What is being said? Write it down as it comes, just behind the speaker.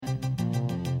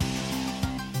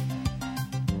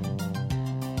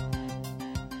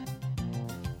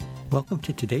Welcome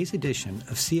to today's edition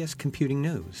of CS Computing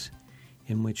News,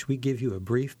 in which we give you a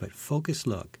brief but focused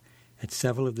look at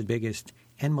several of the biggest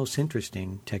and most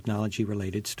interesting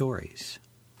technology-related stories.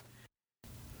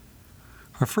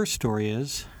 Our first story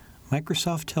is,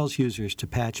 Microsoft tells users to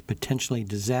patch potentially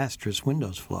disastrous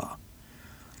Windows flaw.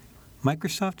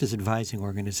 Microsoft is advising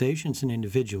organizations and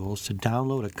individuals to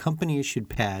download a company-issued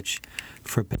patch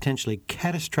for a potentially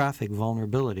catastrophic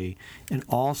vulnerability in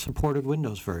all supported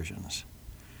Windows versions.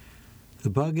 The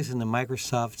bug is in the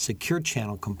Microsoft Secure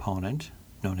Channel component,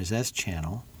 known as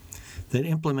S-Channel, that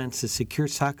implements the Secure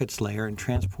Sockets layer and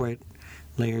Transport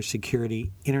Layer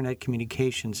Security Internet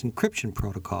Communications encryption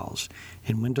protocols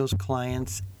in Windows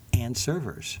clients and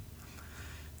servers.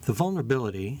 The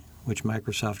vulnerability, which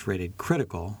Microsoft rated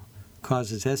critical,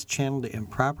 causes S-Channel to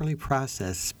improperly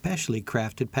process specially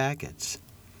crafted packets.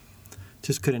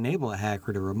 This could enable a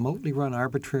hacker to remotely run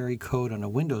arbitrary code on a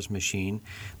Windows machine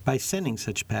by sending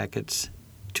such packets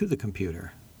to the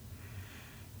computer.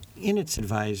 In its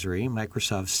advisory,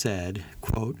 Microsoft said,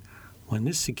 quote, "When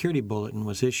this security bulletin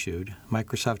was issued,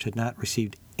 Microsoft had not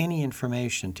received any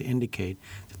information to indicate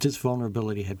that this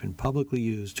vulnerability had been publicly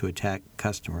used to attack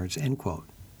customers," end quote.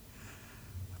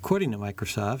 According to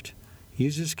Microsoft,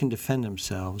 users can defend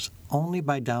themselves only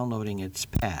by downloading its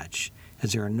patch,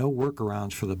 as there are no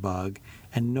workarounds for the bug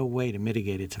and no way to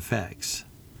mitigate its effects.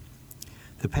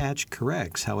 The patch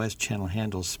corrects how S-Channel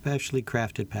handles specially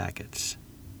crafted packets.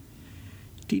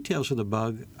 Details of the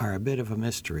bug are a bit of a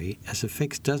mystery, as the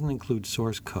fix doesn't include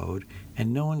source code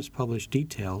and no one has published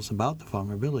details about the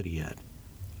vulnerability yet,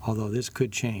 although this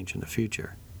could change in the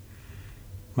future.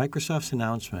 Microsoft's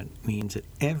announcement means that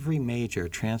every major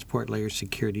transport layer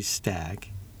security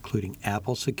stack, including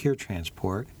Apple Secure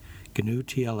Transport, GNU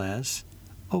TLS,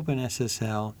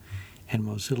 OpenSSL, and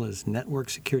Mozilla's Network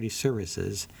Security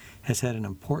Services, has had an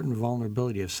important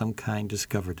vulnerability of some kind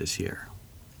discovered this year.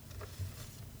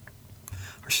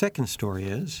 Our second story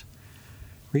is,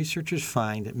 researchers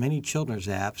find that many children's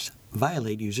apps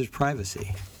violate users'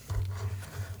 privacy.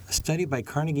 A study by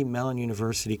Carnegie Mellon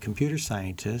University computer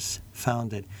scientists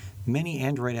found that many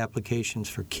Android applications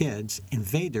for kids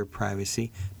invade their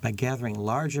privacy by gathering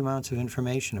large amounts of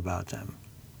information about them.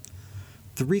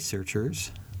 The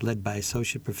researchers, led by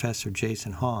Associate Professor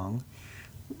Jason Hong,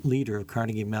 leader of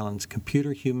Carnegie Mellon's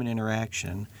Computer-Human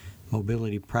Interaction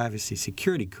Mobility Privacy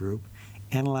Security Group,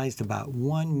 analyzed about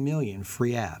 1 million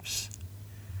free apps.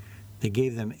 They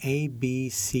gave them A, B,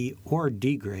 C, or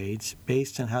D grades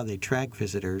based on how they track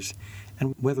visitors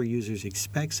and whether users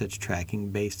expect such tracking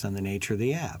based on the nature of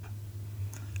the app.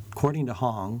 According to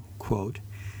Hong, quote,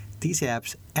 "These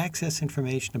apps access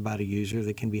information about a user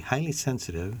that can be highly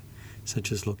sensitive,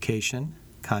 such as location,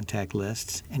 contact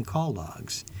lists, and call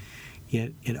logs.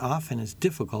 Yet it often is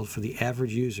difficult for the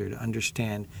average user to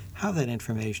understand how that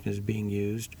information is being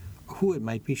used or who it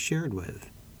might be shared with,"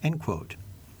 end quote.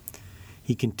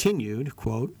 He continued,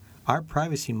 quote, "Our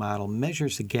privacy model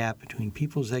measures the gap between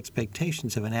people's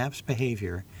expectations of an app's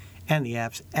behavior and the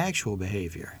app's actual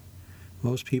behavior.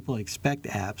 Most people expect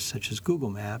apps, such as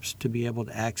Google Maps, to be able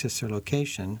to access their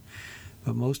location,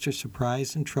 but most are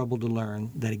surprised and troubled to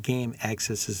learn that a game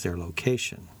accesses their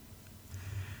location."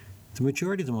 The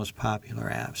majority of the most popular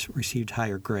apps received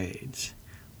higher grades,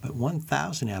 but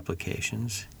 1,000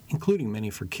 applications, including many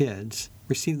for kids,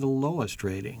 received the lowest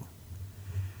rating.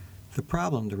 The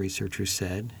problem, the researchers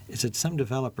said, is that some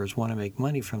developers want to make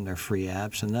money from their free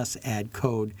apps and thus add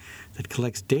code that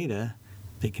collects data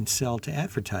they can sell to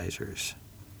advertisers.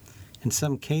 In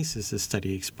some cases, the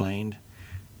study explained,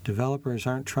 developers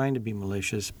aren't trying to be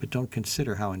malicious but don't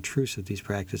consider how intrusive these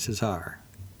practices are.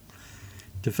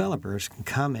 Developers can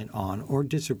comment on or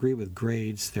disagree with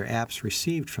grades their apps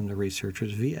received from the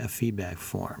researchers via a feedback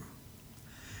form.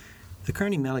 The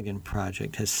Carnegie Mellon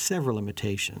project has several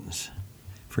limitations.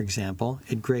 For example,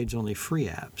 it grades only free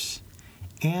apps,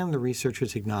 and the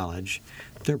researchers acknowledge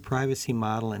their privacy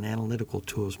model and analytical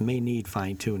tools may need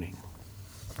fine-tuning.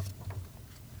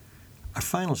 Our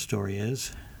final story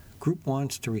is, group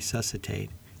wants to resuscitate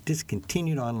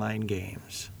discontinued online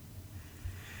games.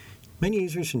 Many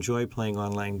users enjoy playing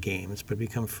online games, but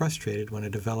become frustrated when a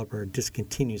developer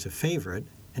discontinues a favorite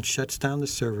and shuts down the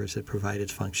servers that provide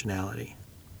its functionality.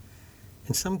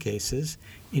 In some cases,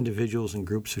 individuals and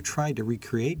groups have tried to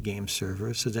recreate game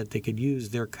servers so that they could use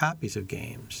their copies of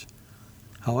games.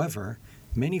 However,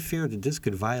 many fear that this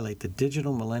could violate the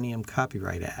Digital Millennium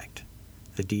Copyright Act,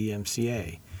 the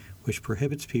DMCA, which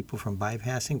prohibits people from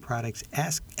bypassing products'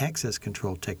 access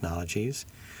control technologies,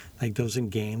 like those in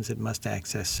games that must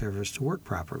access servers to work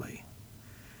properly.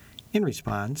 In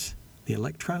response, the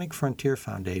Electronic Frontier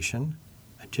Foundation,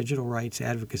 a digital rights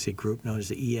advocacy group known as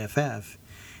the EFF,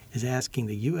 is asking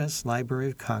the U.S. Library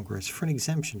of Congress for an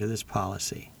exemption to this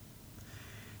policy.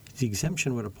 The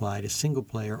exemption would apply to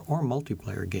single-player or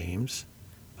multiplayer games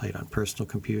played on personal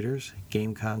computers,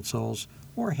 game consoles,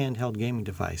 or handheld gaming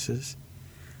devices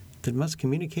that must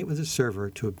communicate with a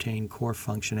server to obtain core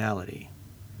functionality.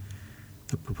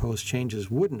 The proposed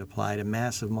changes wouldn't apply to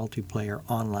massive multiplayer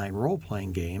online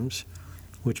role-playing games,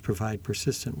 which provide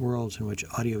persistent worlds in which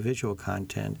audiovisual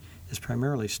content is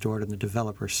primarily stored on the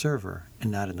developer server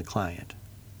and not in the client.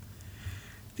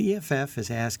 The EFF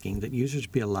is asking that users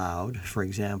be allowed, for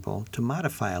example, to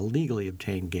modify a legally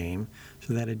obtained game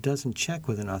so that it doesn't check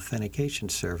with an authentication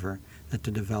server that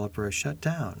the developer has shut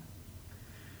down.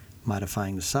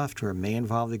 Modifying the software may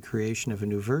involve the creation of a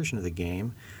new version of the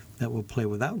game that will play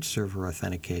without server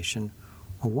authentication,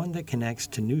 or one that connects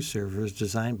to new servers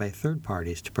designed by third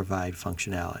parties to provide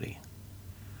functionality.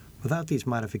 Without these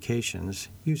modifications,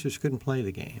 users couldn't play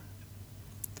the game.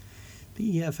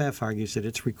 The EFF argues that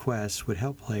its requests would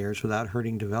help players without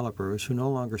hurting developers who no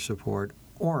longer support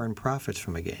or earn profits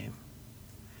from a game.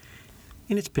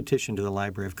 In its petition to the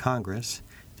Library of Congress,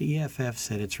 the EFF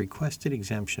said its requested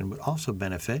exemption would also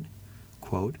benefit,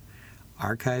 quote,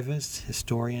 archivists,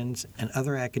 historians, and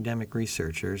other academic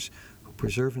researchers who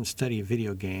preserve and study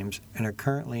video games and are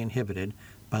currently inhibited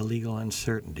by legal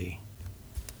uncertainty.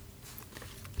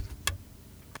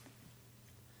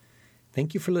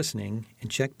 Thank you for listening,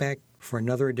 and check back for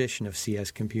another edition of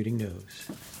CS Computing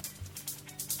News.